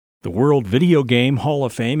The World Video Game Hall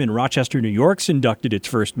of Fame in Rochester, New York's inducted its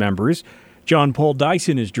first members. John Paul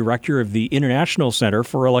Dyson is director of the International Center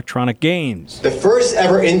for Electronic Games. The first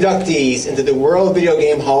ever inductees into the World Video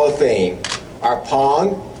Game Hall of Fame are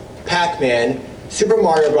Pong, Pac-Man, Super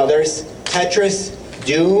Mario Bros., Tetris,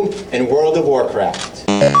 Doom, and World of Warcraft.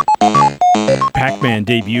 Pac-Man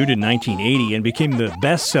debuted in 1980 and became the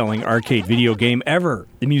best-selling arcade video game ever,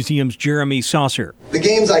 the museum's Jeremy Saucer. The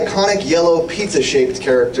game's iconic yellow pizza-shaped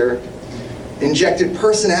character injected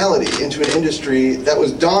personality into an industry that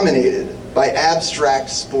was dominated by abstract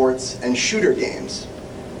sports and shooter games.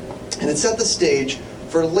 And it set the stage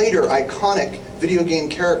for later iconic video game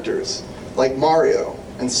characters like Mario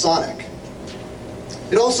and Sonic.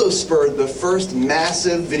 It also spurred the first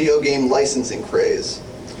massive video game licensing craze,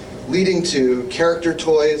 leading to character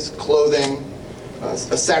toys, clothing, a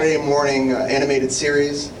Saturday morning animated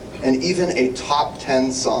series, and even a top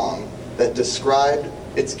 10 song that described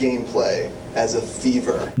its gameplay as a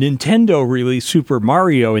fever. Nintendo released Super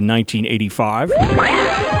Mario in 1985.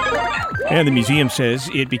 And the museum says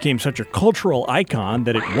it became such a cultural icon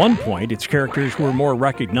that at one point its characters were more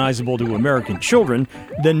recognizable to American children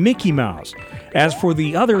than Mickey Mouse. As for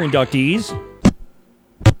the other inductees,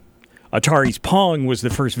 Atari's Pong was the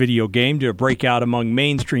first video game to break out among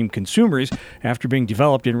mainstream consumers after being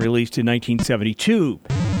developed and released in 1972.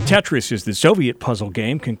 Tetris is the Soviet puzzle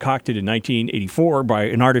game concocted in 1984 by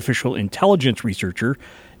an artificial intelligence researcher.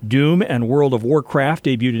 Doom and World of Warcraft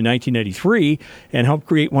debuted in 1993 and helped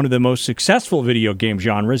create one of the most successful video game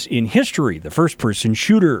genres in history, the first-person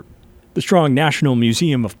shooter. The Strong National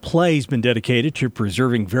Museum of Play has been dedicated to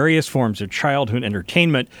preserving various forms of childhood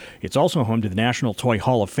entertainment. It's also home to the National Toy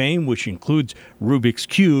Hall of Fame, which includes Rubik's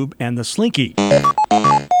Cube and the Slinky.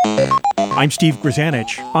 I'm Steve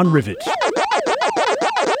Grzanich on Rivet.